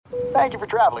Thank you for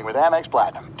traveling with Amex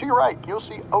Platinum. To your right, you'll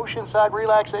see oceanside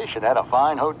relaxation at a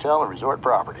fine hotel and resort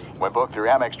property. When booked through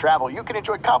Amex Travel, you can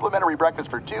enjoy complimentary breakfast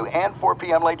for 2 and 4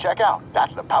 p.m. late checkout.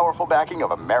 That's the powerful backing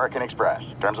of American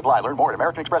Express. Terms apply. Learn more at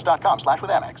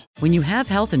americanexpress.com/withAmex. When you have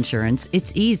health insurance,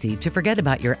 it's easy to forget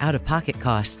about your out-of-pocket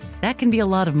costs. That can be a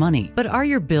lot of money. But are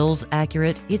your bills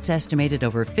accurate? It's estimated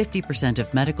over 50%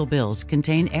 of medical bills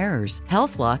contain errors.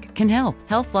 HealthLock can help.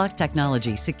 HealthLock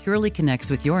technology securely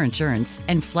connects with your insurance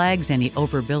and flags any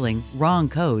overbilling, wrong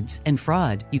codes, and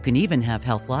fraud. You can even have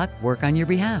HealthLock work on your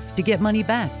behalf to get money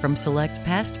back from select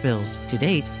past bills. To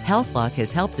date, HealthLock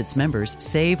has helped its members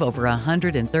save over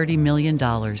 $130 million.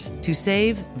 To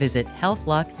save, visit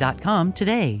healthlock.com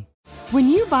today. When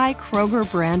you buy Kroger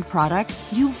brand products,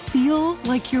 you feel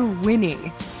like you're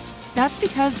winning. That's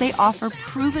because they offer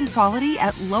proven quality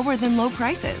at lower than low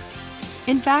prices.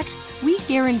 In fact, we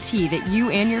guarantee that you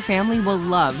and your family will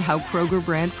love how Kroger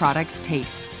brand products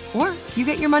taste, or you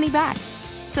get your money back.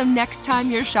 So next time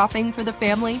you're shopping for the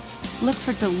family, look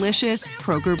for delicious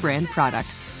Kroger brand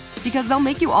products, because they'll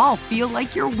make you all feel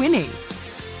like you're winning.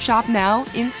 Shop now,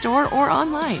 in-store, or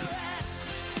online.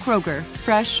 Kroger,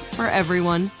 fresh for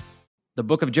everyone. The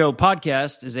Book of Joe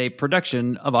podcast is a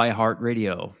production of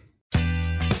iHeartRadio.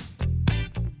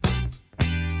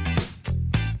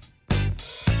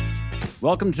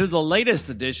 Welcome to the latest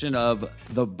edition of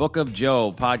the Book of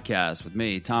Joe podcast with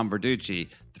me, Tom Verducci,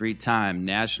 three-time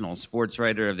National Sports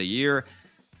Writer of the Year,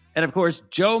 and of course,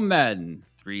 Joe Madden,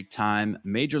 three-time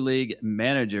Major League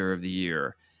Manager of the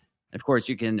Year. And of course,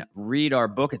 you can read our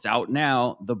book. It's out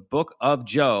now, The Book of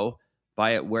Joe.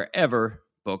 Buy it wherever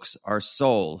books are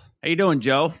sold. How you doing,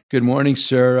 Joe? Good morning,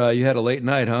 sir. You had a late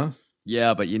night, huh?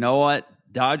 Yeah, but you know what?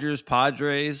 Dodgers,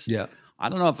 Padres. Yeah. I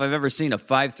don't know if I've ever seen a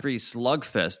 5-3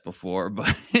 slugfest before,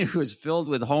 but it was filled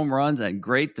with home runs and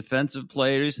great defensive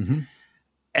players. Mm-hmm.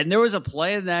 And there was a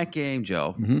play in that game,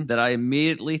 Joe, that I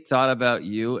immediately thought about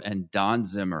you and Don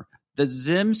Zimmer. The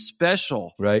Zim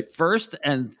special. Right. First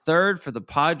and third for the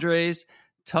Padres.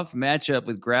 Tough matchup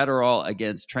with Gratterall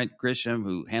against Trent Grisham,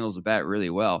 who handles the bat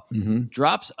really well. Mm-hmm.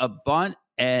 Drops a bunt,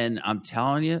 and I'm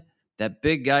telling you, that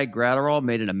big guy Gratterall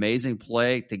made an amazing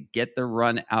play to get the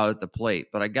run out at the plate.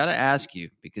 But I got to ask you,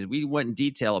 because we went in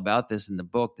detail about this in the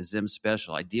book, the Zim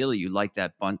special. Ideally, you like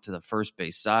that bunt to the first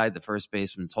base side. The first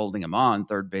baseman's holding him on.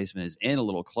 Third baseman is in a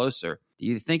little closer. Do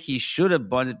you think he should have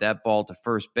bunted that ball to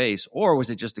first base, or was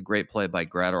it just a great play by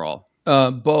Gratterall?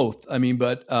 Both. I mean,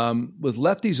 but with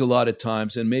lefties a lot of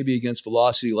times, and maybe against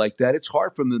velocity like that, it's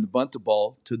hard for them to bunt the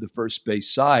ball to the first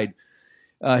base side.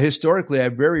 Historically, I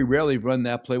very rarely run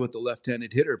that play with the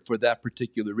left-handed hitter for that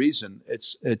particular reason.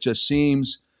 It just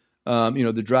seems,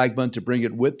 the drag bunt to bring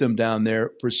it with them down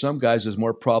there for some guys is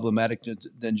more problematic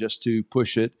than just to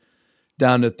push it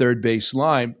down the third base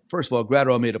line. First of all,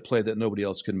 Gratterall made a play that nobody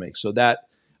else could make, so that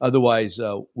otherwise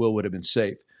Will would have been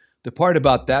safe. The part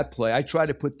about that play, I tried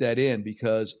to put that in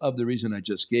because of the reason I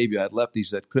just gave you. I had lefties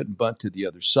that couldn't bunt to the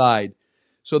other side.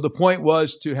 So the point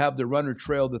was to have the runner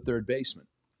trail the third baseman.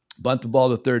 Bunt the ball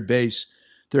to third base,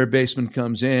 third baseman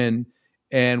comes in,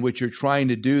 and what you're trying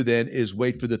to do then is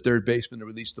wait for the third baseman to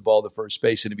release the ball to first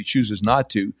base, and if he chooses not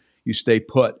to, you stay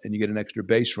put and you get an extra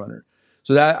base runner.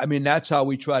 So that's how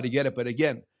we try to get it. But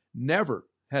again, never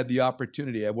had the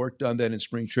opportunity. I worked on that in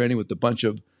spring training with a bunch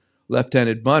of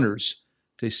left-handed bunters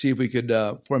to see if we could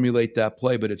formulate that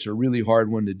play, but it's a really hard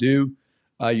one to do.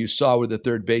 You saw where the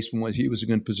third baseman was. He was in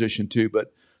good position too,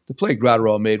 but the play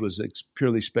Gratterall made was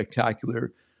purely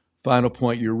spectacular. Final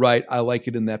point, you're right. I like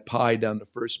it in that pie down the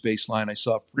first baseline. I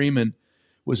saw Freeman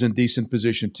was in decent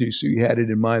position too, so you had it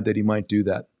in mind that he might do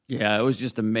that. Yeah, it was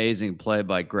just amazing play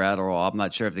by Gratterall. I'm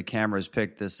not sure if the cameras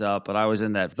picked this up, but I was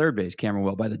in that third base camera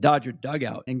well by the Dodger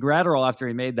dugout. And Gratterall, after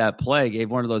he made that play, gave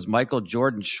one of those Michael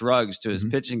Jordan shrugs to his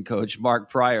pitching coach,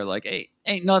 Mark Pryor, like, hey,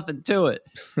 ain't nothing to it.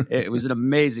 It was an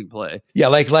amazing play. Yeah,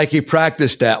 like he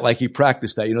practiced that.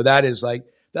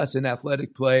 That's an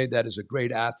athletic play. That is a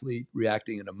great athlete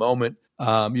reacting in a moment.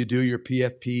 You do your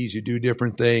PFPs, you do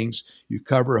different things. You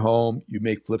cover home, you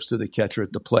make flips to the catcher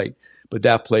at the plate. But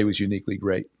that play was uniquely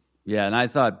great. Yeah, and I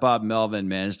thought Bob Melvin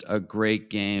managed a great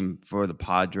game for the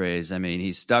Padres. I mean,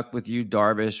 he stuck with you,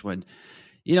 Darvish, when,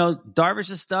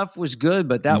 Darvish's stuff was good,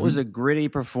 but that was a gritty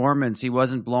performance. He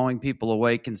wasn't blowing people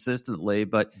away consistently,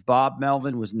 but Bob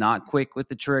Melvin was not quick with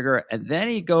the trigger. And then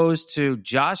he goes to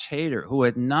Josh Hader, who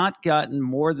had not gotten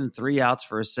more than 3 outs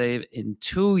for a save in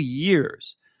 2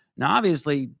 years. Now,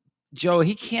 obviously, Joe,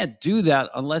 he can't do that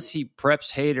unless he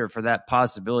preps Hader for that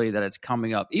possibility that it's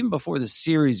coming up, even before the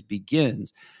series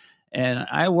begins. And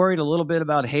I worried a little bit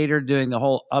about Hader doing the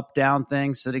whole up-down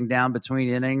thing, sitting down between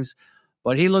innings.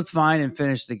 But he looked fine and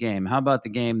finished the game. How about the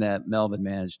game that Melvin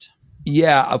managed?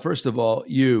 Yeah, first of all,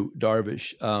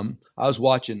 Darvish. I was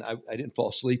watching. I didn't fall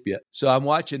asleep yet, so I'm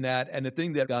watching that. And the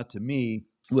thing that got to me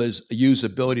was Yu's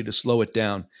ability to slow it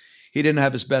down. He didn't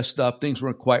have his best stuff. Things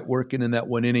weren't quite working in that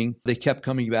one inning. They kept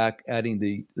coming back, adding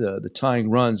the tying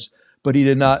runs, but he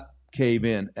did not cave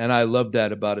in. And I love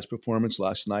that about his performance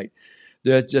last night.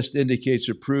 That just indicates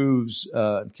or proves.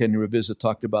 Ken Ravizza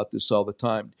talked about this all the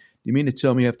time. You mean to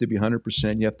tell me you have to be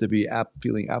 100%? You have to be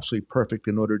feeling absolutely perfect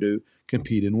in order to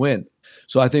compete and win.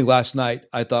 So I think last night,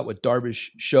 I thought what Darvish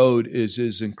showed is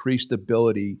his increased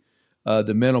ability,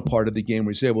 the mental part of the game,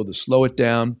 where he's able to slow it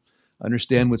down,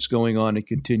 understand what's going on, and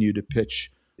continue to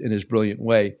pitch in his brilliant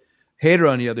way. Hader,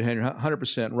 on the other hand, you're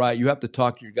 100% right. You have to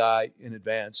talk to your guy in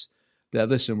advance that,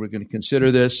 listen, we're going to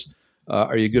consider this.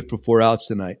 Are you good for 4 outs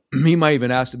tonight? He might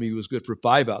even ask him if he was good for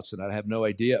 5 outs tonight. I have no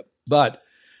idea. But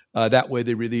that way,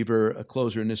 the reliever, a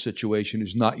closer in this situation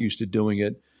who's not used to doing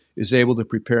it, is able to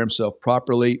prepare himself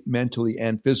properly, mentally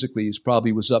and physically. He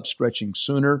probably was up stretching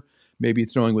sooner, maybe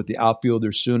throwing with the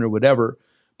outfielder sooner, whatever.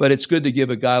 But it's good to give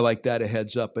a guy like that a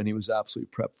heads up, and he was absolutely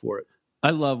prepped for it. I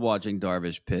love watching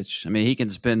Darvish pitch. I mean, he can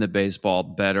spin the baseball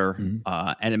better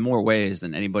and in more ways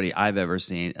than anybody I've ever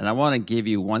seen. And I want to give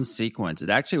you one sequence. It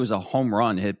actually was a home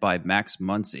run hit by Max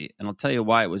Muncy, and I'll tell you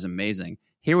why it was amazing.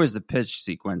 Here was the pitch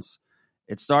sequence.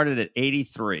 It started at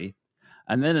 83,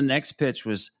 and then the next pitch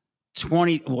was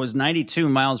 92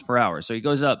 miles per hour. So he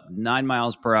goes up 9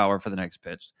 miles per hour for the next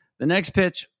pitch. The next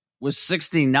pitch was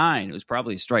 69. It was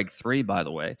probably strike 3, by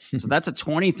the way. So that's a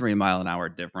 23 mile an hour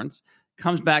difference.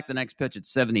 Comes back the next pitch at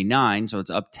 79, so it's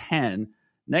up 10.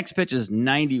 Next pitch is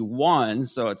 91,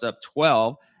 so it's up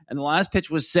 12. And the last pitch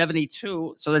was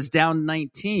 72, so that's down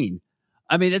 19.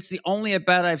 I mean, it's the only at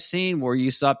bat I've seen where you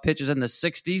saw pitches in the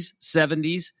 60s,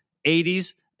 70s,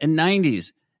 80s, and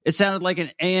 90s. It sounded like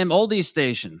an AM oldies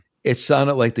station. It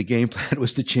sounded like the game plan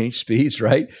was to change speeds,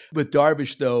 right? With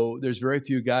Darvish, though, there's very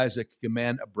few guys that can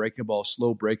command a breaking ball,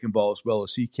 slow breaking ball as well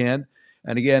as he can.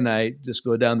 And again, I just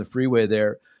go down the freeway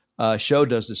there. Show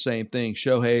does the same thing.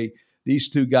 Shohei, these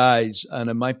two guys, and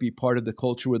it might be part of the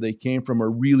culture where they came from, are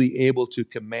really able to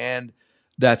command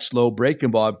that slow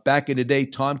breaking ball. Back in the day,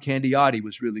 Tom Candiotti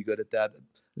was really good at that.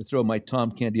 To throw my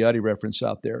Tom Candiotti reference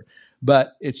out there.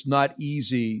 But it's not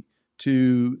easy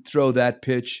to throw that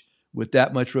pitch with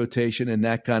that much rotation and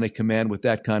that kind of command with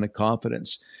that kind of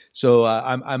confidence. So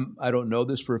I don't know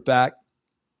this for a fact,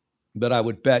 but I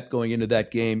would bet going into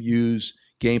that game, Yu's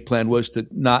game plan was to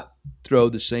not throw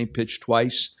the same pitch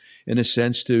twice, in a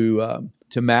sense, to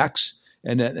Max,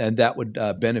 and that would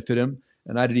benefit him.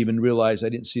 And I didn't even realize, I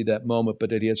didn't see that moment, but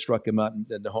that he had struck him out and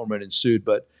the home run ensued.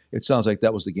 But it sounds like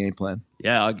that was the game plan.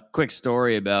 Yeah, a quick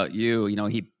story about you. You know,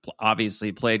 he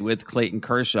obviously played with Clayton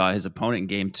Kershaw, his opponent in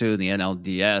Game 2 in the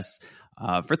NLDS,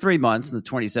 for 3 months in the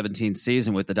 2017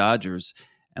 season with the Dodgers.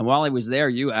 And while he was there,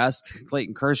 you asked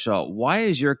Clayton Kershaw, why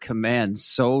is your command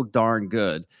so darn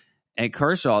good? And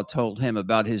Kershaw told him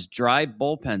about his dry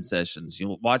bullpen sessions.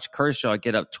 You'll watch Kershaw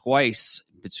get up twice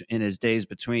in his days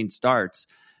between starts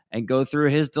and go through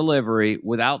his delivery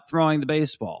without throwing the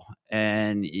baseball.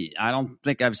 And I don't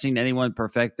think I've seen anyone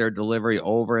perfect their delivery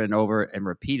over and over and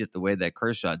repeat it the way that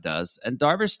Kershaw does. And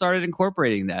Darvish started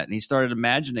incorporating that, and he started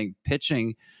imagining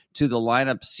pitching to the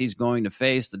lineups he's going to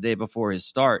face the day before his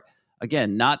start.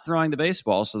 Again, not throwing the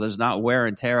baseball, so there's not wear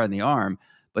and tear on the arm,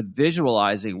 but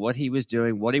visualizing what he was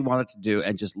doing, what he wanted to do,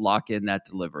 and just lock in that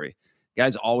delivery.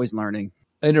 Guy's always learning.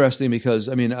 Interesting because,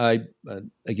 I mean,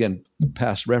 again,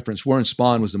 past reference, Warren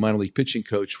Spahn was the minor league pitching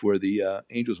coach for the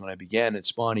Angels when I began, and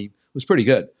Spahny was pretty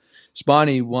good.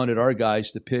 Spahny wanted our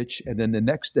guys to pitch, and then the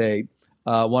next day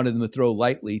wanted them to throw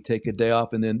lightly, take a day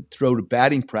off, and then throw to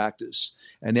batting practice,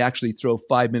 and they actually throw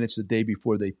 5 minutes the day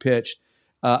before they pitched.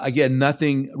 Again,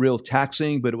 nothing real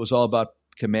taxing, but it was all about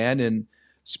command, and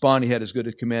Spahny had as good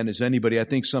a command as anybody. I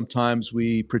think sometimes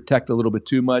we protect a little bit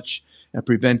too much and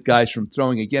prevent guys from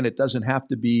throwing. Again, it doesn't have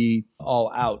to be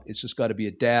all out. It's just got to be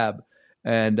a dab.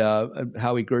 And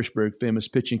Howie Gershberg, famous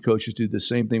pitching coaches, do the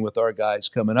same thing with our guys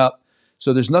coming up.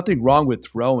 So there's nothing wrong with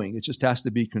throwing. It just has to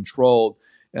be controlled.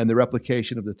 And the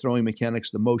replication of the throwing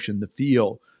mechanics, the motion, the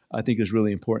feel, I think is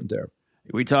really important there.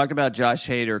 We talked about Josh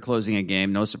Hader closing a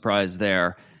game. No surprise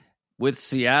there. With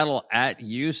Seattle at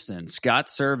Houston, Scott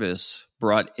Servais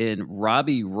brought in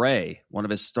Robbie Ray, one of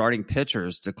his starting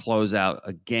pitchers, to close out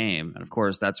a game. And, of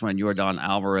course, that's when Yordan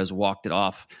Alvarez walked it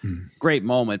off. Great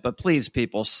moment. But please,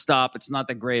 people, stop. It's not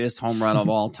the greatest home run of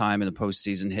all time in the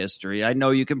postseason history. I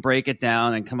know you can break it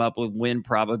down and come up with win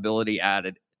probability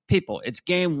added. People, it's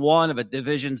game 1 of a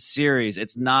division series.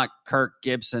 It's not Kirk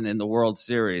Gibson in the World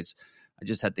Series. I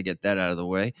just had to get that out of the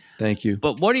way. Thank you.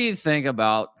 But what do you think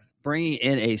about bringing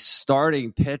in a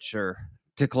starting pitcher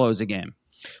to close a game?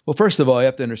 Well, first of all, you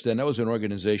have to understand that was an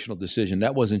organizational decision.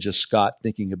 That wasn't just Scott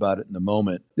thinking about it in the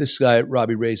moment. This guy,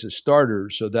 Robbie Ray's a starter,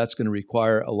 so that's going to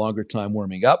require a longer time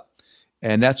warming up.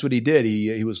 And that's what he did.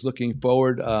 He was looking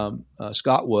forward,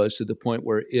 Scott was, to the point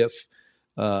where if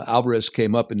Alvarez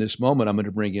came up in this moment, I'm going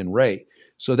to bring in Ray.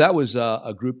 So that was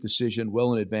a group decision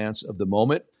well in advance of the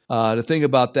moment. The thing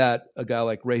about that, a guy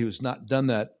like Ray who's not done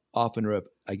that often, or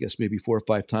I guess maybe 4 or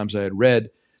 5 times I had read,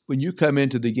 when you come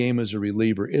into the game as a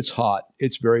reliever, it's hot.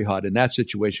 It's very hot. In that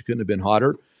situation, couldn't have been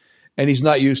hotter. And he's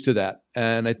not used to that.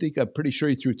 And I'm pretty sure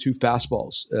he threw 2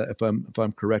 fastballs, if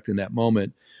I'm correct in that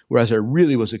moment. Whereas I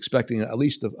really was expecting at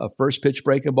least a first pitch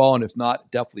breaking ball, and if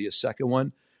not, definitely a second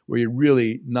one, where you're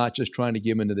really not just trying to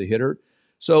get him into the hitter.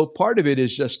 So part of it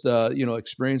is just,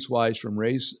 experience-wise from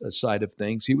Ray's side of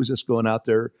things. He was just going out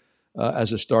there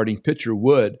as a starting pitcher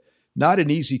would. Not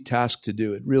an easy task to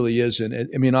do. It really isn't.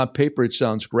 I mean, on paper, it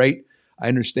sounds great. I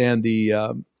understand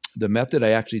the method. I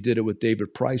actually did it with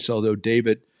David Price, although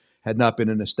David had not been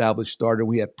an established starter.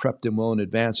 We had prepped him well in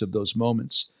advance of those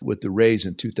moments with the Rays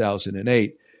in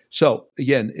 2008. So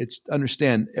again,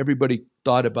 understand everybody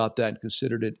thought about that and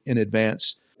considered it in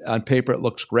advance. On paper, it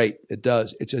looks great. It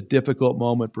does. It's a difficult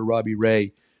moment for Robbie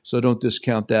Ray, so don't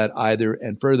discount that either.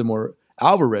 And furthermore,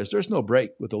 Alvarez, there's no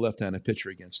break with a left-handed pitcher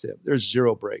against him. There's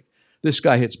zero break. This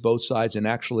guy hits both sides, and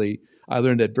actually, I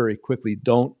learned that very quickly.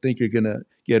 Don't think you're going to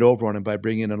get over on him by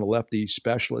bringing in a lefty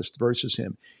specialist versus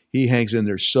him. He hangs in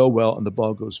there so well, and the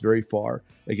ball goes very far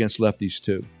against lefties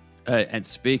too. And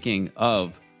speaking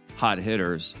of hot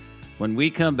hitters, when we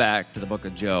come back to the Book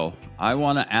of Joe, I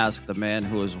want to ask the man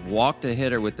who has walked a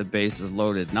hitter with the bases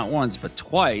loaded, not once, but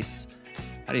twice,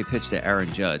 how do you pitch to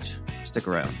Aaron Judge? Stick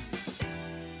around.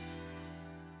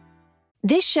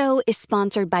 This show is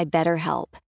sponsored by BetterHelp.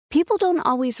 People don't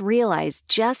always realize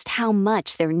just how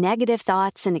much their negative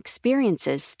thoughts and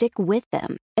experiences stick with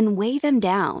them and weigh them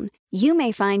down. You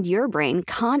may find your brain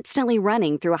constantly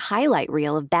running through a highlight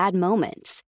reel of bad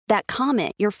moments. That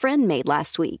comment your friend made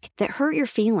last week that hurt your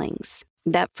feelings.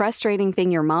 That frustrating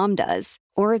thing your mom does.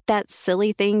 Or that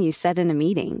silly thing you said in a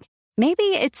meeting. Maybe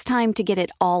it's time to get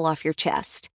it all off your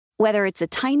chest. Whether it's a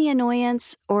tiny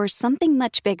annoyance or something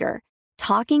much bigger,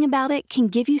 talking about it can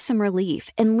give you some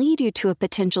relief and lead you to a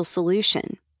potential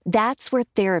solution. That's where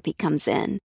therapy comes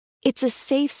in. It's a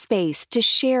safe space to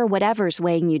share whatever's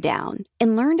weighing you down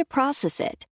and learn to process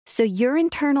it so your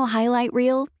internal highlight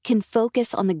reel can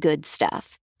focus on the good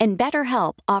stuff. And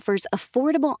BetterHelp offers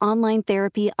affordable online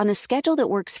therapy on a schedule that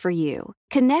works for you.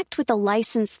 Connect with a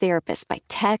licensed therapist by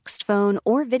text, phone,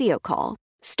 or video call.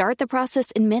 Start the process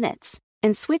in minutes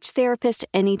and switch therapist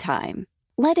anytime.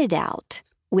 Let it out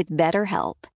with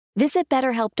BetterHelp. Visit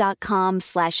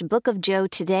BetterHelp.com/bookofjoe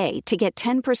today to get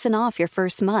 10% off your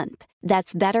first month.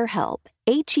 That's BetterHelp,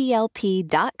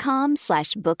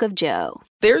 HELP.com/bookofjoe.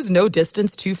 There's no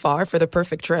distance too far for the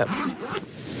perfect trip.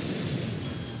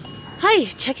 Hi,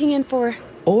 checking in for...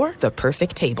 Or the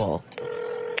perfect table.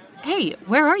 Hey,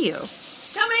 where are you?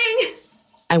 Coming!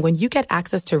 And when you get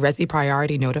access to Resi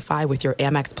Priority Notify with your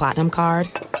Amex Platinum card...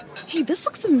 Hey, this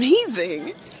looks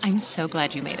amazing! I'm so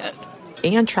glad you made it.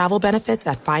 And travel benefits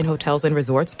at fine hotels and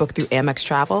resorts booked through Amex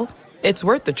Travel, it's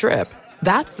worth the trip.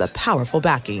 That's the powerful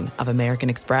backing of American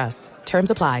Express.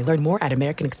 Terms apply. Learn more at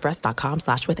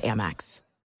americanexpress.com/withAmex.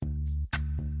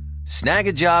 Snag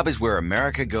a Job is where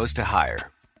America goes to hire,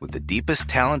 with the deepest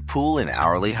talent pool in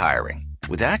hourly hiring.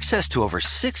 With access to over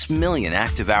 6 million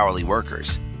active hourly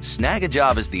workers, Snag a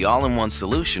Job is the all-in-one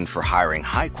solution for hiring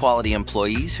high-quality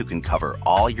employees who can cover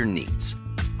all your needs.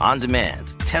 On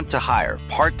demand, temp to hire,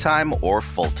 part-time or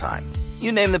full-time.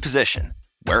 You name the position.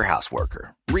 Warehouse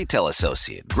worker, retail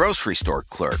associate, grocery store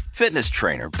clerk, fitness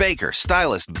trainer, baker,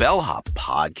 stylist, bellhop,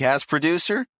 podcast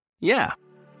producer. Yeah,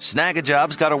 Snag a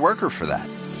Job's got a worker for that.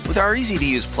 With our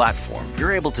easy-to-use platform,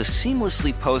 you're able to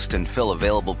seamlessly post and fill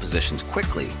available positions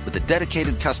quickly with a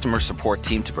dedicated customer support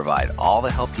team to provide all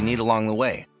the help you need along the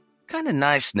way. Kind of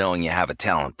nice knowing you have a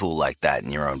talent pool like that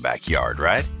in your own backyard,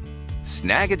 right?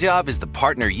 Snag a Job is the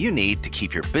partner you need to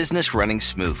keep your business running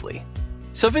smoothly.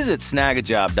 So visit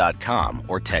snagajob.com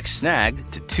or text snag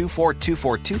to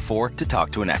 242424 to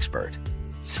talk to an expert.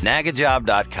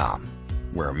 Snagajob.com,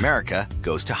 where America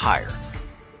goes to hire.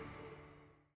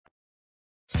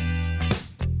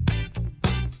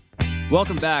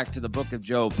 Welcome back to the Book of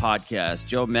Joe podcast.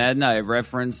 Joe Madden, I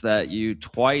referenced that you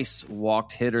twice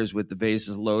walked hitters with the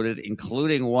bases loaded,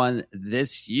 including one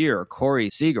this year, Corey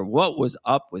Seager. What was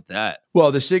up with that?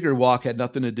 Well, the Seager walk had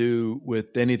nothing to do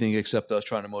with anything except I was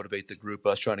trying to motivate the group. I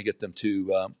was trying to get them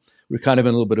to we're kind of in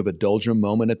a little bit of a doldrum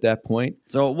moment at that point.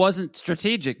 So it wasn't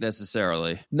strategic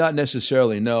necessarily. Not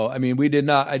necessarily, no. I mean,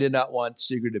 I did not want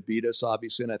Seager to beat us,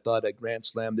 obviously, and I thought a grand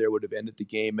slam there would have ended the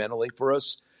game mentally for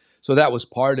us. So that was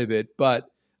part of it.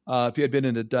 But if you had been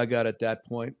in the dugout at that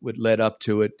point, what led up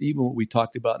to it, even what we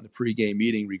talked about in the pregame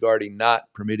meeting regarding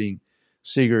not permitting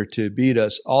Seager to beat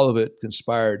us, all of it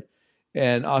conspired.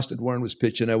 And Austin Warren was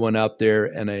pitching. I went out there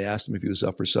and I asked him if he was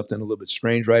up for something a little bit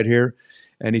strange right here.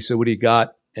 And he said, "What do you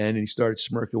got?" And he started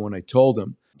smirking when I told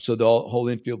him. So the whole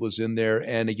infield was in there.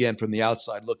 And again, from the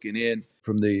outside looking in,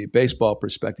 from the baseball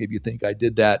perspective, you think I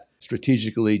did that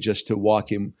strategically just to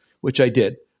walk him, which I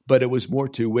did. But it was more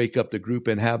to wake up the group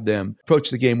and have them approach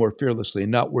the game more fearlessly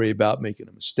and not worry about making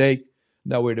a mistake,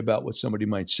 not worried about what somebody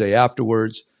might say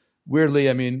afterwards. Weirdly,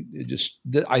 I mean,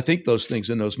 I think those things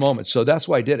in those moments. So that's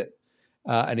why I did it.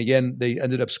 And again, they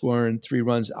ended up scoring 3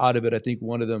 runs out of it. I think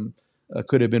one of them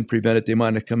could have been prevented. They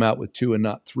might have come out with 2 and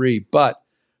not 3. But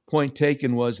point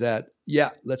taken was that, yeah,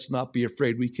 let's not be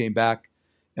afraid. We came back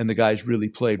and the guys really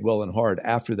played well and hard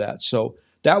after that. So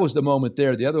that was the moment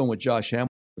there. The other one with Josh Hamilton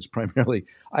was primarily,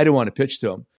 I didn't want to pitch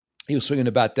to him. He was swinging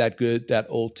about that good. That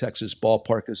old Texas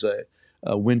ballpark is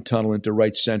a wind tunnel into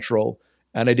right central.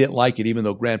 And I didn't like it, even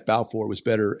though Grant Balfour was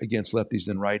better against lefties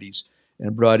than righties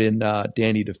and brought in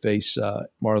Danny to face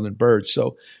Marlon Byrd.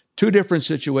 So 2 different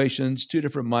situations, 2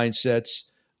 different mindsets,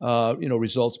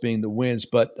 results being the wins.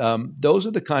 But those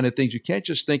are the kind of things you can't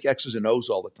just think X's and O's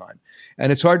all the time.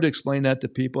 And it's hard to explain that to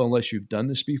people unless you've done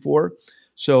this before.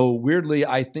 So weirdly,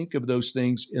 I think of those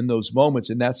things in those moments,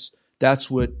 and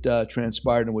that's what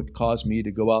transpired and what caused me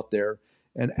to go out there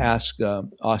and ask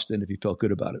Austin if he felt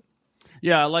good about it.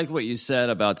 Yeah, I liked what you said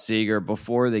about Seager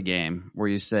before the game, where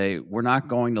you say, we're not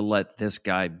going to let this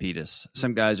guy beat us.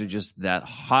 Some guys are just that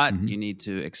hot. Mm-hmm. You need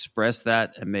to express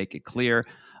that and make it clear.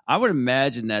 I would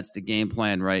imagine that's the game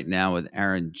plan right now with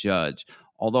Aaron Judge.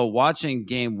 Although watching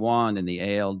game 1 in the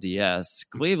ALDS,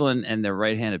 Cleveland and their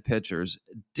right-handed pitchers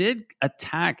did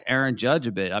attack Aaron Judge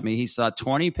a bit. I mean, he saw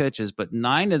 20 pitches, but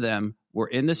 9 of them were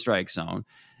in the strike zone,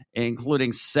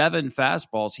 including 7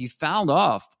 fastballs. He fouled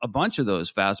off a bunch of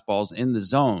those fastballs in the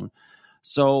zone.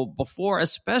 So before,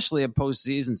 especially a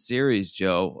postseason series,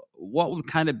 Joe, what would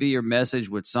kind of be your message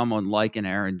with someone like an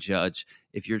Aaron Judge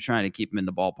if you're trying to keep him in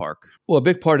the ballpark? Well, a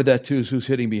big part of that, too, is who's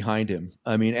hitting behind him.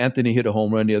 I mean, Anthony hit a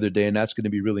home run the other day, and that's going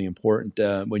to be really important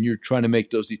when you're trying to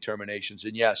make those determinations.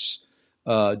 And yes,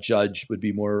 Judge would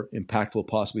be more impactful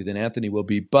possibly than Anthony will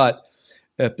be. But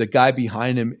if the guy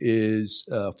behind him is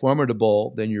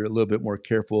formidable, then you're a little bit more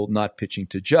careful not pitching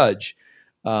to Judge.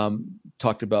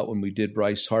 Talked about when we did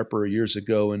Bryce Harper years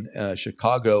ago in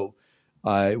Chicago.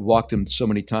 I walked him so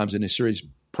many times in his series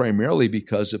primarily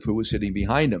because of who was hitting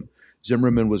behind him.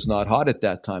 Zimmerman was not hot at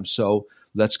that time, so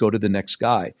let's go to the next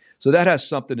guy. So that has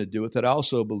something to do with it. I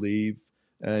also believe,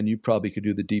 and you probably could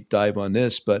do the deep dive on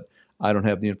this, but I don't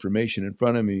have the information in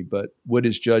front of me, but what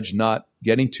is Judge not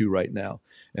getting to right now?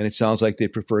 And it sounds like they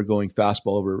prefer going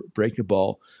fastball over breaking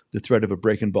ball, the threat of a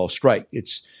breaking ball strike.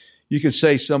 You could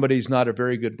say somebody's not a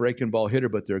very good breaking ball hitter,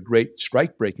 but they're a great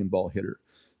strike breaking ball hitter.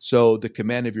 So the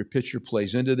command of your pitcher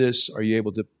plays into this. Are you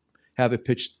able to have a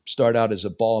pitch start out as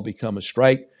a ball and become a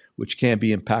strike, which can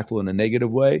be impactful in a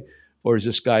negative way? Or is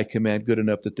this guy command good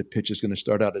enough that the pitch is going to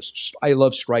start out as, I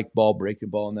love strike ball, breaking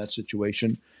ball in that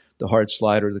situation, the hard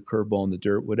slider, the curveball in the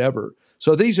dirt, whatever.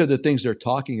 So these are the things they're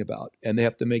talking about, and they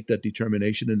have to make that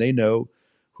determination, and they know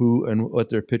who and what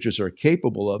their pitchers are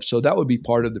capable of. So that would be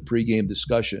part of the pregame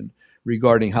discussion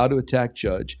regarding how to attack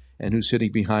Judge and who's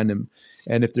hitting behind him.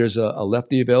 And if there's a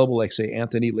lefty available, like say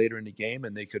Anthony later in the game,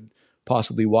 and they could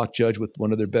possibly walk Judge with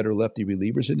one of their better lefty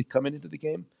relievers and coming into the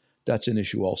game, that's an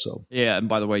issue also. Yeah, and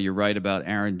by the way, you're right about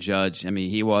Aaron Judge. I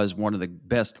mean, he was one of the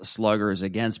best sluggers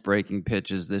against breaking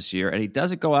pitches this year, and he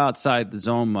doesn't go outside the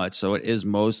zone much, so it is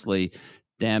mostly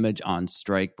damage on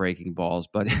strike breaking balls.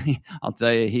 But I'll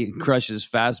tell you, he crushes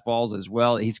fastballs as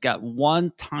well. He's got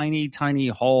one tiny, tiny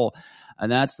hole,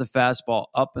 and that's the fastball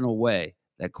up and away,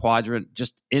 that quadrant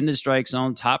just in the strike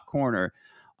zone, top corner.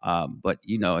 But,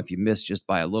 if you miss just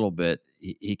by a little bit,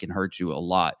 he can hurt you a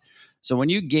lot. So when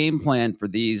you game plan for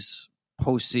these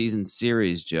postseason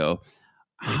series, Joe,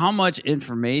 how much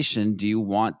information do you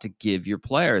want to give your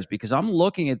players? Because I'm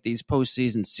looking at these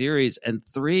postseason series, and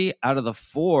 3 out of the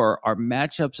 4 are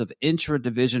matchups of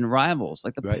intra-division rivals.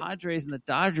 Like the Padres and the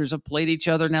Dodgers have played each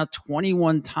other now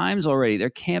 21 times already.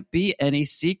 There can't be any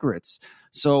secrets.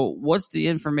 So what's the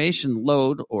information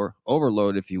load or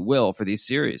overload, if you will, for these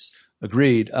series?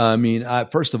 Agreed. I mean,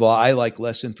 first of all, I like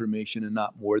less information and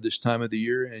not more this time of the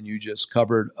year, and you just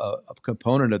covered a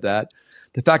component of that.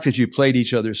 The fact that you played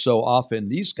each other so often,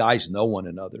 these guys know one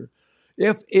another.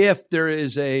 If there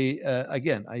is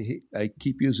again, I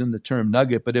keep using the term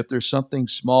nugget, but if there's something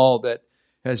small that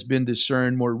has been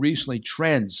discerned more recently,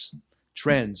 trends,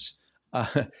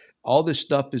 all this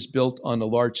stuff is built on a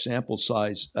large sample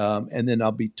size, and then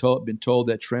been told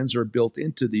that trends are built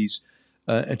into this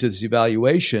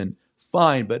evaluation.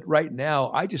 Fine, but right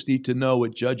now I just need to know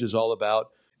what Judge is all about.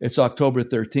 It's October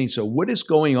 13th, so what is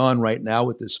going on right now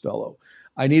with this fellow?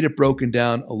 I need it broken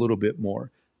down a little bit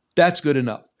more. That's good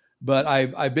enough. But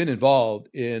I've been involved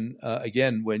in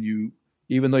again,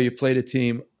 even though you played a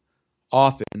team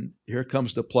often, here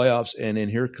comes the playoffs, and then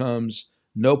here comes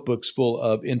notebooks full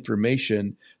of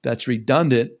information that's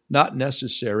redundant, not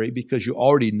necessary, because you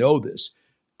already know this.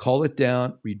 Call it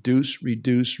down, reduce,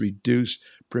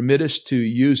 permit us to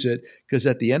use it, because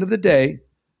at the end of the day,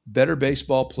 better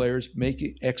baseball players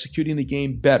executing the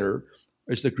game better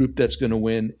is the group that's going to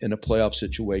win in a playoff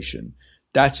situation.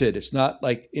 That's it. It's not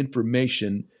like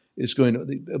information is going to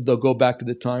 – they'll go back to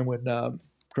the time when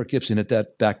Kirk Gibson hit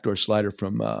that backdoor slider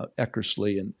from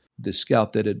Eckersley, and the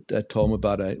scout that had told him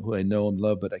about who I know and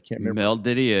love, but I can't remember. Mel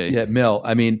Didier. Yeah, Mel.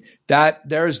 I mean,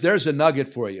 there's a nugget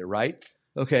for you, right?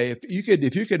 Okay, if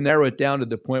you could narrow it down to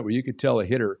the point where you could tell a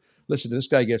hitter, listen, this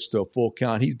guy gets to a full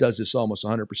count. He does this almost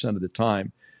 100% of the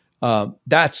time.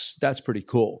 That's pretty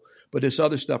cool. But this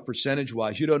other stuff,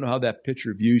 percentage-wise, you don't know how that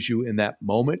pitcher views you in that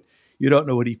moment. You don't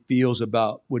know what he feels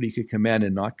about what he could command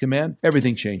and not command.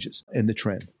 Everything changes in the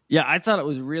trend. Yeah, I thought it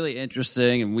was really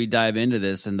interesting, and we dive into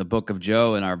this in the Book of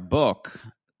Joe in our book,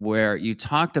 where you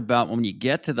talked about when you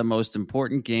get to the most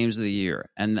important games of the year,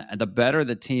 and the better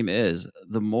the team is,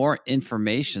 the more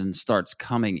information starts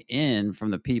coming in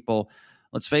from the people,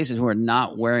 let's face it, who are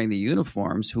not wearing the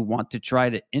uniforms, who want to try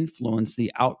to influence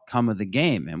the outcome of the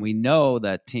game. And we know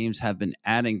that teams have been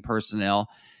adding personnel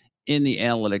in the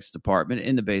analytics department,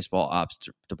 in the baseball ops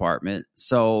department.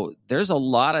 So there's a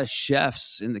lot of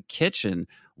chefs in the kitchen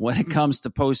when it comes to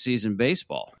postseason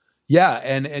baseball. Yeah,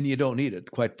 and you don't need it.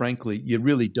 Quite frankly, you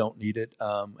really don't need it.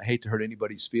 I hate to hurt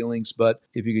anybody's feelings, but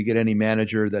if you could get any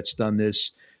manager that's done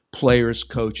this, players,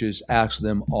 coaches, ask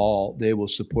them all. They will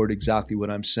support exactly what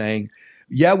I'm saying.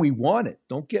 Yeah, we want it.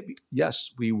 Don't get me.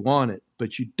 Yes, we want it,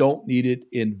 but you don't need it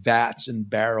in vats and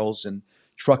barrels and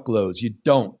truckloads. You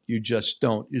don't. You just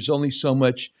don't. There's only so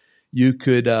much you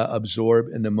could absorb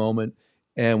in the moment.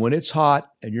 And when it's hot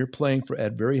and you're playing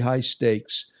at very high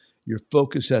stakes, your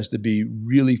focus has to be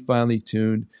really finely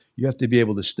tuned. You have to be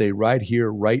able to stay right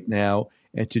here, right now,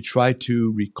 and to try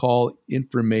to recall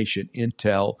information,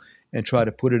 intel, and try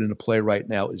to put it into play right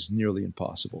now is nearly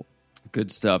impossible.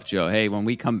 Good stuff, Joe. Hey, when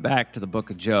we come back to the Book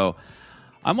of Joe,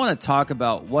 I want to talk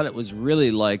about what it was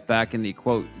really like back in the,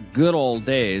 quote, good old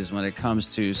days when it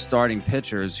comes to starting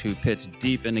pitchers who pitched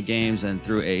deep into games and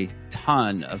threw a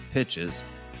ton of pitches.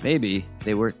 Maybe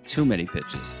they were too many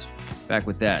pitches. Back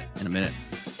with that in a minute.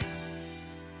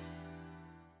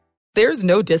 There's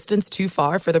no distance too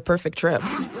far for the perfect trip.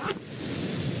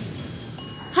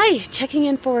 Hi, checking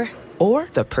in for... Or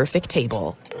the perfect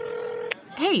table.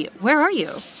 Hey, where are you?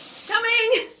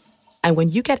 Coming! And when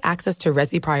you get access to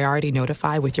Resi Priority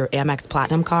Notify with your Amex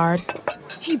Platinum card...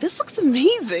 Hey, this looks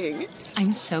amazing.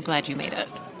 I'm so glad you made it.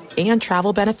 And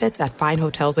travel benefits at fine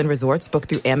hotels and resorts booked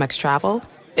through Amex Travel,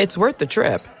 it's worth the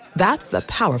trip. That's the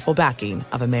powerful backing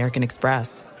of American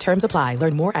Express. Terms apply.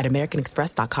 Learn more at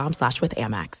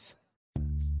americanexpress.com/withAmex.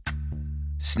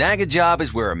 Snag a Job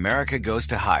is where America goes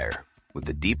to hire, with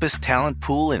the deepest talent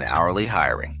pool in hourly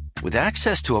hiring. With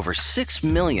access to over 6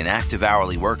 million active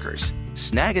hourly workers,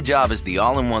 Snag a Job is the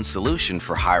all-in-one solution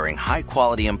for hiring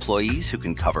high-quality employees who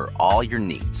can cover all your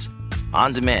needs.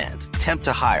 On demand, temp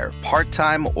to hire,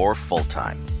 part-time or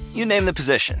full-time. You name the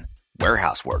position.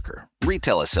 Warehouse worker,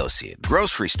 retail associate,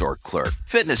 grocery store clerk,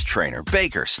 fitness trainer,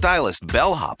 baker, stylist,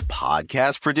 bellhop,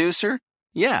 podcast producer.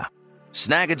 Yeah,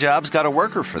 Snag a Job's got a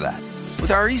worker for that.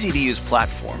 With our easy-to-use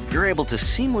platform, you're able to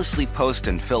seamlessly post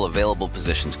and fill available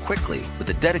positions quickly with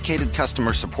a dedicated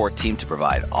customer support team to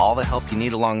provide all the help you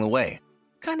need along the way.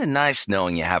 Kind of nice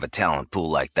knowing you have a talent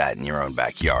pool like that in your own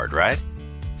backyard, right?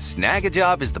 Snag a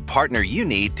Job is the partner you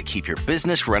need to keep your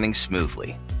business running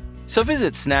smoothly. So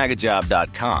visit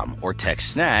snagajob.com or text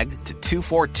snag to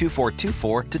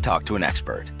 242424 to talk to an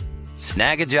expert.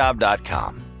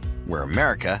 Snagajob.com, where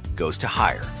America goes to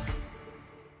hire.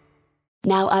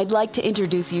 Now I'd like to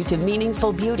introduce you to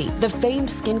Meaningful Beauty, the famed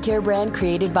skincare brand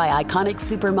created by iconic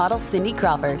supermodel Cindy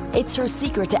Crawford. It's her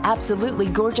secret to absolutely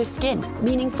gorgeous skin.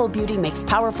 Meaningful Beauty makes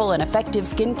powerful and effective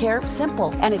skincare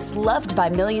simple, and it's loved by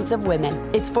millions of women.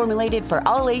 It's formulated for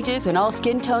all ages and all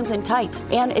skin tones and types,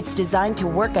 and it's designed to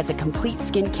work as a complete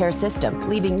skincare system,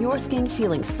 leaving your skin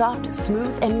feeling soft,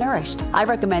 smooth, and nourished. I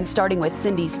recommend starting with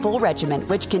Cindy's full regimen,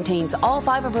 which contains all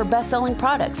 5 of her best-selling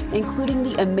products, including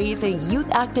the amazing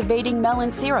youth-activating Melon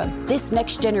Serum. This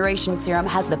next-generation serum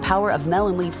has the power of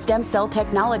Melon Leaf stem cell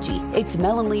technology. It's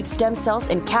Melon Leaf stem cells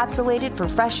encapsulated for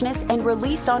freshness and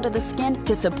released onto the skin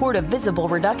to support a visible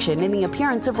reduction in the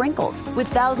appearance of wrinkles. With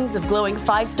thousands of glowing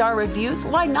 5-star reviews,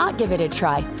 why not give it a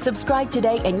try? Subscribe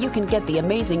today and you can get the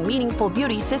amazing Meaningful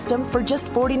Beauty system for just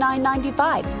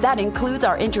 $49.95. That includes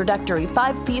our introductory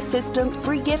 5-piece system,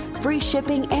 free gifts, free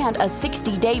shipping, and a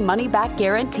 60-day money-back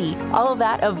guarantee. All of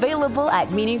that available at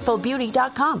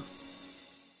meaningfulbeauty.com.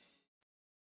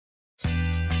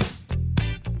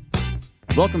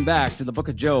 Welcome back to the Book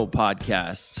of Joe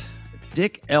podcast.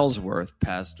 Dick Ellsworth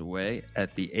passed away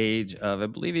at the age of, I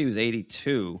believe he was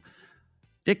 82.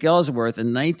 Dick Ellsworth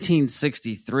in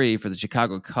 1963 for the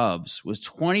Chicago Cubs was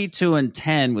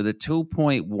 22-10 with a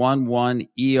 2.11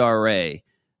 ERA.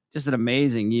 Just an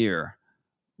amazing year.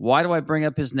 Why do I bring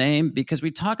up his name? Because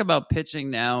we talk about pitching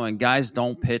now, and guys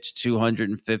don't pitch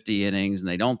 250 innings, and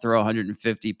they don't throw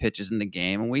 150 pitches in the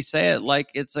game, and we say it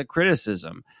like it's a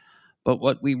criticism. But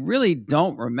what we really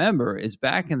don't remember is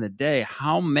back in the day,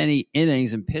 how many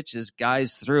innings and pitches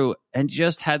guys threw and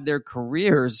just had their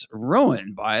careers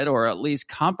ruined by it, or at least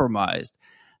compromised.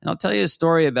 And I'll tell you a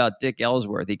story about Dick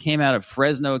Ellsworth. He came out of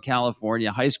Fresno,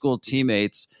 California, high school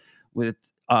teammates with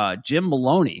Jim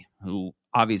Maloney, who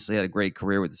obviously had a great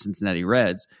career with the Cincinnati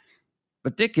Reds.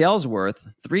 But Dick Ellsworth,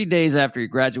 3 days after he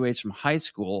graduates from high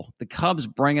school, the Cubs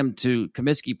bring him to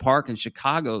Comiskey Park in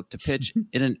Chicago to pitch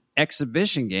in an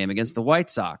exhibition game against the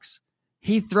White Sox.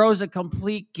 He throws a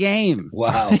complete game.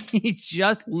 Wow. He's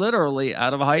just literally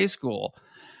out of high school.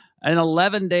 And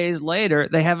 11 days later,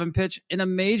 they have him pitch in a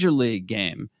major league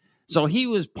game. So he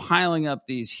was piling up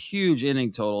these huge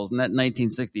inning totals. In that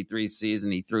 1963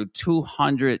 season, he threw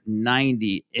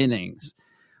 290 innings.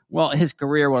 Well, his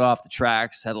career went off the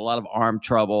tracks, had a lot of arm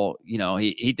trouble. You know,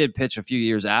 he did pitch a few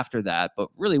years after that, but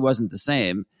really wasn't the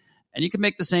same. And you can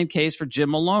make the same case for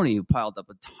Jim Maloney, who piled up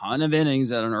a ton of innings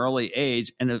at an early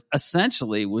age and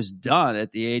essentially was done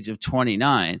at the age of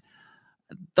 29.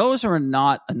 Those are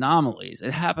not anomalies.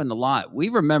 It happened a lot. We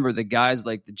remember the guys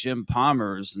like the Jim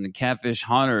Palmers and the Catfish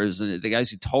Hunters and the guys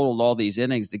who totaled all these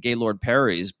innings, the Gaylord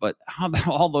Perrys, but how about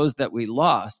all those that we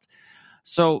lost?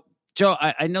 So, Joe,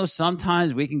 I know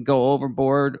sometimes we can go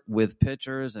overboard with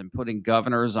pitchers and putting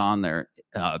governors on their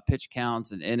pitch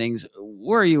counts and innings.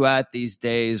 Where are you at these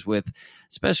days with,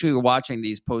 especially watching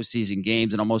these postseason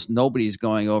games and almost nobody's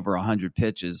going over 100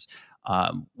 pitches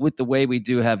with the way we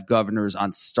do have governors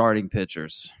on starting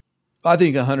pitchers? I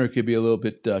think 100 could be a little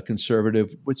bit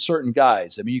conservative with certain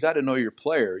guys. I mean, you got to know your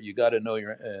player. You got to know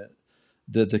your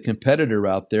the competitor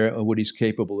out there and what he's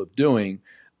capable of doing.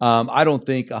 I don't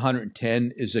think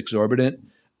 110 is exorbitant.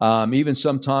 Even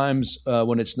sometimes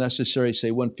when it's necessary, say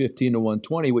 115 to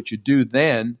 120, what you do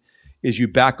then is you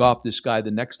back off this guy the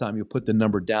next time. You put the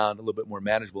number down, a little bit more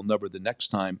manageable number the next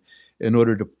time in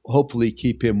order to hopefully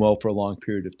keep him well for a long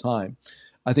period of time.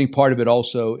 I think part of it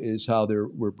also is how they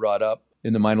were brought up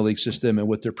in the minor league system and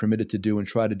what they're permitted to do and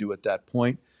try to do at that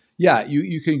point. Yeah,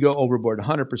 you can go overboard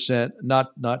 100%,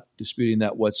 not disputing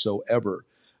that whatsoever.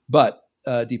 But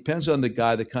depends on the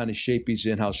guy, the kind of shape he's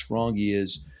in, how strong he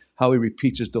is, how he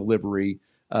repeats his delivery.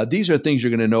 These are things you're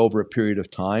going to know over a period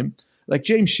of time. Like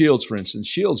James Shields, for instance.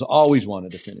 Shields always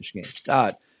wanted to finish games.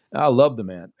 God, I love the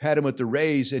man. Had him with the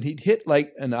Rays, and he'd hit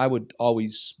and I would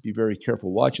always be very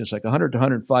careful watching, it's like 100 to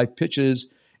 105 pitches.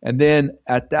 And then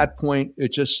at that point,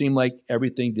 it just seemed like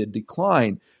everything did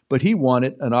decline. But he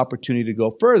wanted an opportunity to go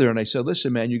further. And I said,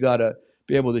 listen, man, you got to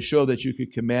be able to show that you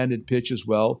could command and pitch as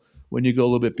well when you go a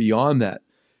little bit beyond that.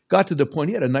 Got to the point,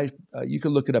 he had a nice, you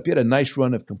can look it up, he had a nice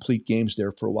run of complete games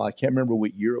there for a while. I can't remember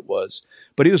what year it was,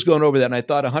 but he was going over that, and I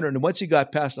thought 100, and once he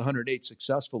got past 108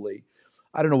 successfully,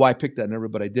 I don't know why I picked that number,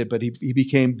 but I did, but he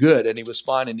became good, and he was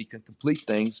fine, and he could complete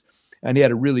things, and he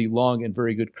had a really long and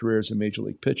very good career as a major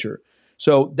league pitcher.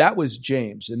 So that was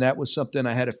James, and that was something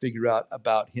I had to figure out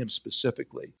about him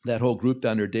specifically. That whole group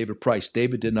down there, David Price.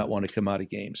 David did not want to come out of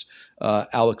games.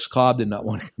 Alex Cobb did not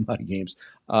want to come out of games.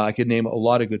 I could name a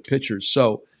lot of good pitchers.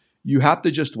 So You have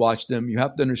to just watch them. You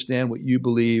have to understand what you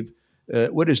believe.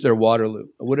 What is their Waterloo?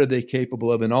 What are they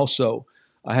capable of? And also,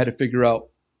 I had to figure out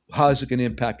how is it going to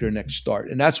impact their next start.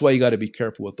 And that's why you got to be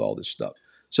careful with all this stuff.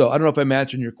 So I don't know if I'm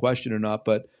answering your question or not,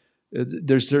 but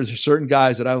there's certain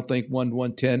guys that I don't think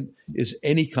 1-110 is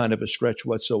any kind of a stretch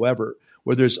whatsoever.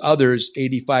 Where there's others,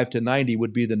 85 to 90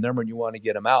 would be the number, and you want to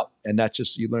get them out. And that's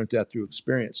just, you learned that through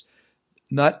experience.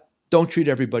 Don't treat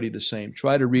everybody the same.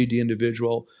 Try to read the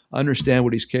individual, understand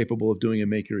what he's capable of doing, and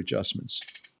make your adjustments.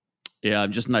 Yeah,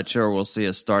 I'm just not sure we'll see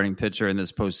a starting pitcher in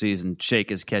this postseason shake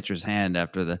his catcher's hand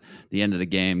after the end of the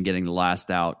game, getting the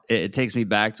last out. It takes me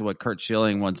back to what Curt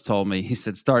Schilling once told me. He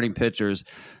said, starting pitchers,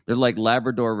 they're like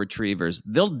Labrador retrievers.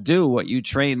 They'll do what you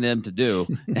train them to do.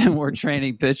 And we're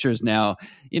training pitchers now,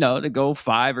 to go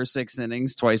 5 or 6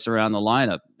 innings twice around the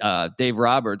lineup. Dave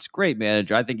Roberts, great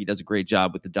manager. I think he does a great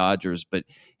job with the Dodgers, but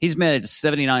he's managed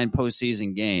 79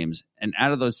 postseason games. And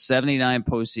out of those 79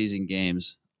 postseason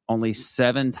games, only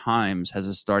 7 times has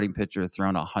a starting pitcher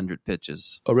thrown 100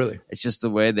 pitches. Oh, really? It's just the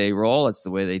way they roll. It's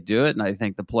the way they do it. And I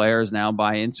think the players now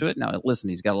buy into it. Now, listen,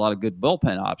 he's got a lot of good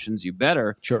bullpen options. You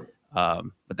better. Sure.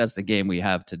 But that's the game we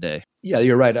have today. Yeah,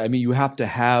 you're right. I mean, you have to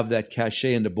have that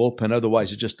cachet in the bullpen.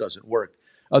 Otherwise, it just doesn't work.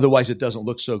 Otherwise, it doesn't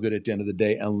look so good at the end of the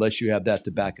day unless you have that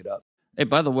to back it up. Hey,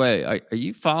 by the way, are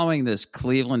you following this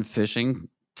Cleveland fishing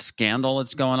scandal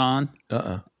that's going on?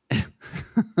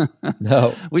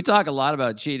 No. We talk a lot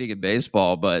about cheating in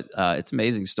baseball, but it's an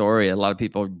amazing story. A lot of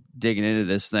people digging into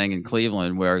this thing in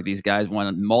Cleveland where these guys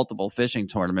won multiple fishing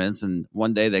tournaments, and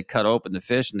one day they cut open the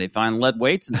fish and they find lead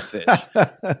weights in the fish.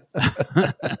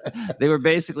 They were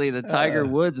basically the Tiger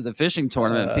Woods of the fishing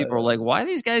tournament. People were like, why do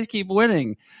these guys keep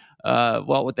winning?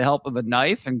 Well, with the help of a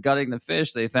knife and gutting the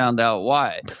fish, they found out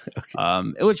why.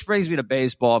 Which brings me to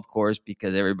baseball, of course,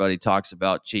 because everybody talks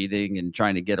about cheating and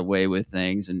trying to get away with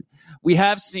things. And we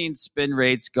have seen spin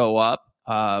rates go up,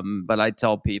 but I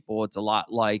tell people it's a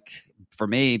lot like, for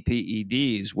me,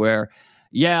 PEDs, where,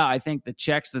 yeah, I think the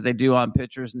checks that they do on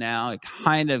pitchers now, it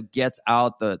kind of gets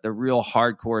out the real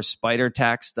hardcore spider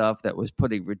tack stuff that was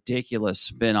putting ridiculous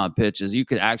spin on pitches. You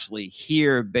could actually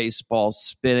hear baseball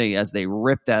spinning as they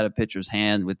ripped out a pitcher's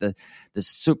hand with the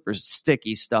super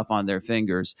sticky stuff on their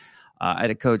fingers. I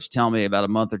had a coach tell me about a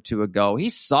month or two ago, he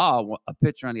saw a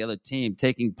pitcher on the other team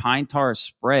taking pine tar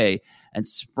spray and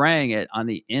spraying it on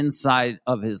the inside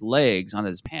of his legs, on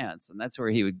his pants. And that's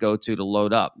where he would go to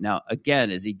load up. Now,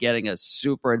 again, is he getting a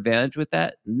super advantage with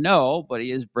that? No, but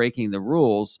he is breaking the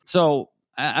rules. So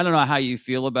I don't know how you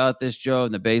feel about this, Joe,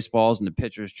 and the baseballs and the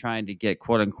pitchers trying to get,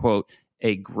 quote unquote,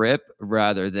 a grip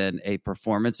rather than a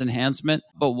performance enhancement.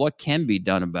 But what can be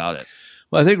done about it?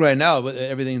 Well, I think right now, with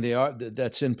everything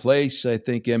that's in place, I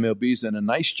think MLB's done a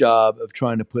nice job of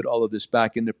trying to put all of this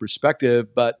back into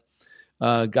perspective. But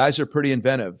guys are pretty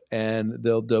inventive, and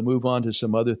they'll move on to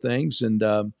some other things. And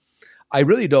I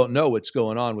really don't know what's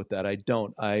going on with that. I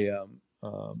don't.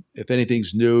 If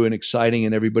anything's new and exciting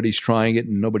and everybody's trying it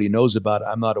and nobody knows about it,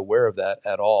 I'm not aware of that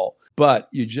at all. But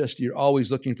you're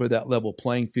always looking for that level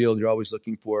playing field. You're always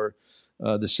looking for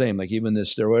the same. Like even the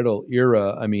steroidal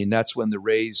era, I mean, that's when the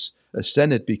Rays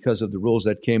ascended because of the rules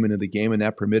that came into the game, and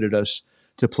that permitted us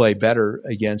to play better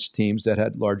against teams that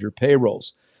had larger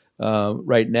payrolls.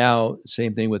 Right now,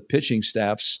 same thing with pitching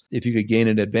staffs. If you could gain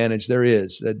an advantage, there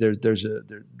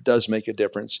does make a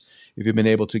difference if you've been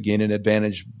able to gain an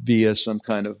advantage via some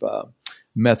kind of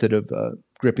method of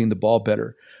gripping the ball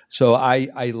better. So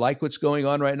I like what's going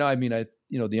on right now. I mean,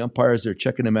 the umpires, they're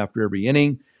checking them after every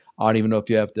inning. I don't even know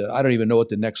I don't even know what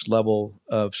the next level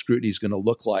of scrutiny is going to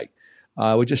look like.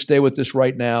 We just stay with this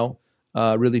right now.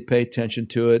 Really pay attention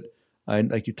to it.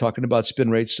 Like you're talking about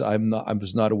spin rates, I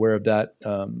was not aware of that,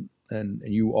 and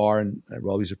you are, and I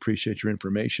always appreciate your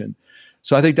information.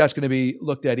 So I think that's going to be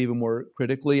looked at even more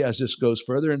critically as this goes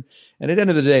further. And at the end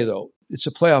of the day, though, it's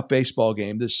a playoff baseball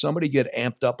game. Does somebody get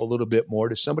amped up a little bit more?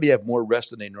 Does somebody have more rest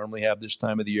than they normally have this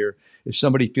time of the year? Is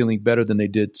somebody feeling better than they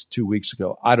did 2 weeks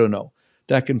ago? I don't know.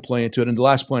 That can play into it. And the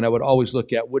last point, I would always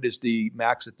look at what is the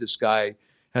max that this guy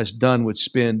has done with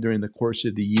spin during the course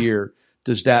of the year.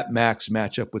 Does that max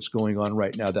match up what's going on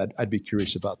right now? That I'd be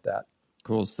curious about that.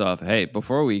 Cool stuff. Hey,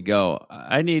 before we go,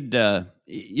 I need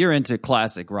you're into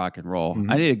classic rock and roll.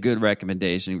 Mm-hmm. I need a good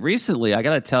recommendation. Recently, I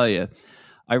got to tell you,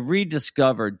 I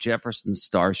rediscovered Jefferson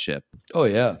Starship. Oh,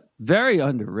 yeah. Very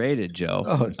underrated, Joe.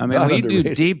 Oh, I mean, we do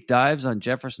underrated. deep dives on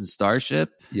Jefferson Starship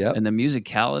Yep. and the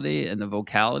musicality and the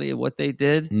vocality of what they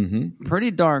did. Mm-hmm. Pretty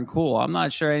darn cool. I'm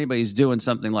not sure anybody's doing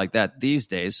something like that these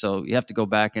days, so you have to go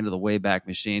back into the Wayback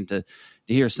Machine to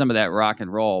hear some of that rock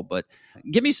and roll. But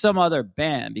give me some other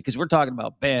band, because we're talking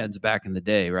about bands back in the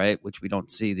day, right, which we don't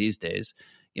see these days.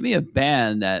 Give me a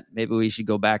band that maybe we should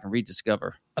go back and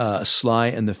rediscover. Sly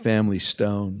and the Family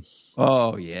Stone.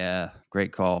 Oh, yeah.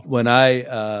 Great call. When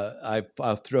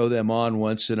I'll throw them on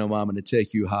once in a while, I'm going to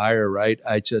take you higher, right?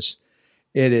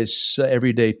 It is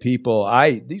everyday people.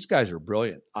 These guys are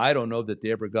brilliant. I don't know that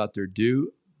they ever got their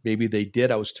due. Maybe they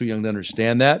did. I was too young to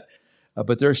understand that.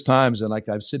 But there's times, and like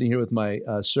I'm sitting here with my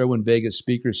Cerwin Vegas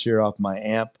speakers here off my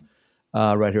amp,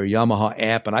 right here, Yamaha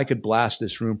amp, and I could blast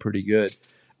this room pretty good.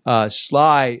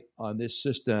 Sly on this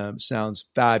system sounds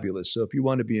fabulous. So if you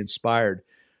want to be inspired,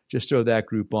 just throw that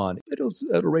group on. It'll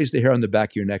raise the hair on the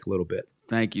back of your neck a little bit.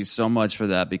 Thank you so much for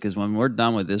that, because when we're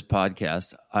done with this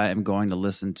podcast, I am going to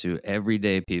listen to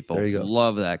Everyday People. There you go.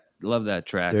 Love that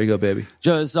track. There you go, baby.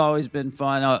 Joe, it's always been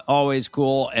fun, always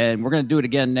cool, and we're going to do it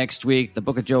again next week. The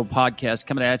Book of Joe podcast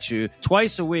coming at you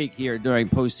twice a week here during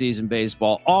postseason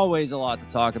baseball. Always a lot to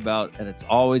talk about, and it's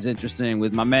always interesting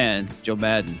with my man, Joe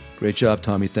Madden. Great job,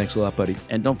 Tommy. Thanks a lot, buddy.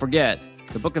 And don't forget,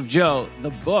 The Book of Joe, the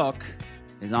book,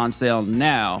 is on sale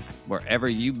now wherever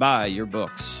you buy your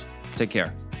books. Take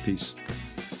care. Peace.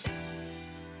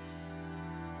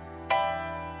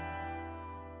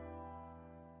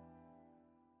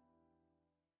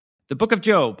 The Book of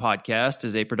Joe podcast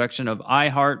is a production of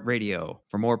iHeartRadio.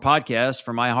 For more podcasts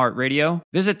from iHeartRadio,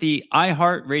 visit the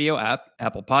iHeartRadio app,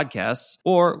 Apple Podcasts,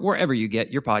 or wherever you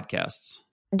get your podcasts.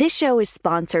 This show is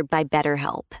sponsored by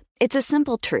BetterHelp. It's a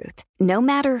simple truth. No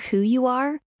matter who you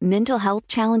are, mental health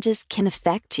challenges can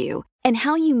affect you, and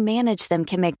how you manage them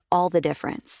can make all the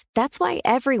difference. That's why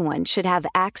everyone should have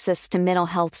access to mental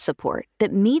health support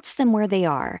that meets them where they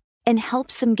are and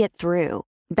helps them get through.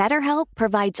 BetterHelp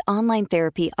provides online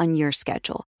therapy on your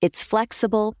schedule. It's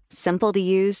flexible, simple to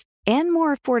use, and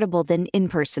more affordable than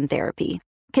in-person therapy.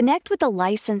 Connect with a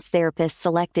licensed therapist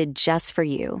selected just for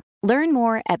you. Learn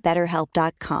more at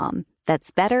BetterHelp.com. That's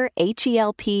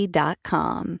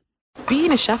BetterHelp.com.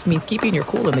 Being a chef means keeping your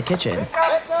cool in the kitchen.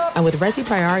 And with Resi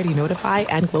Priority Notify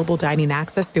and Global Dining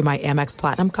Access through my Amex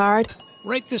Platinum card,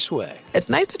 right this way. It's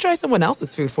nice to try someone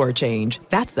else's food for a change.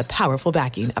 That's the powerful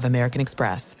backing of American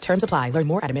Express. Terms apply. Learn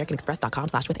more at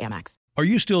americanexpress.com/withAmex. Are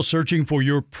you still searching for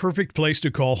your perfect place to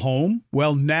call home?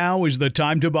 Well, now is the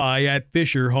time to buy at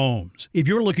Fisher Homes. If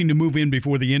you're looking to move in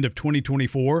before the end of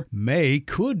 2024, May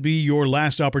could be your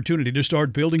last opportunity to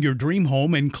start building your dream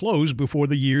home and close before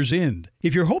the year's end.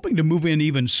 If you're hoping to move in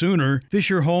even sooner,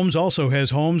 Fisher Homes also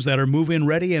has homes that are move-in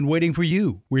ready and waiting for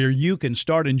you, where you can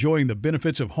start enjoying the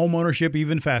benefits of homeownership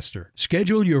even faster.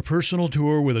 Schedule your personal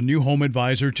tour with a new home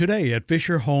advisor today at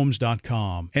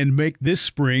FisherHomes.com and make this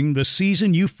spring the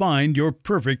season you find your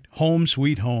perfect home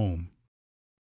sweet home.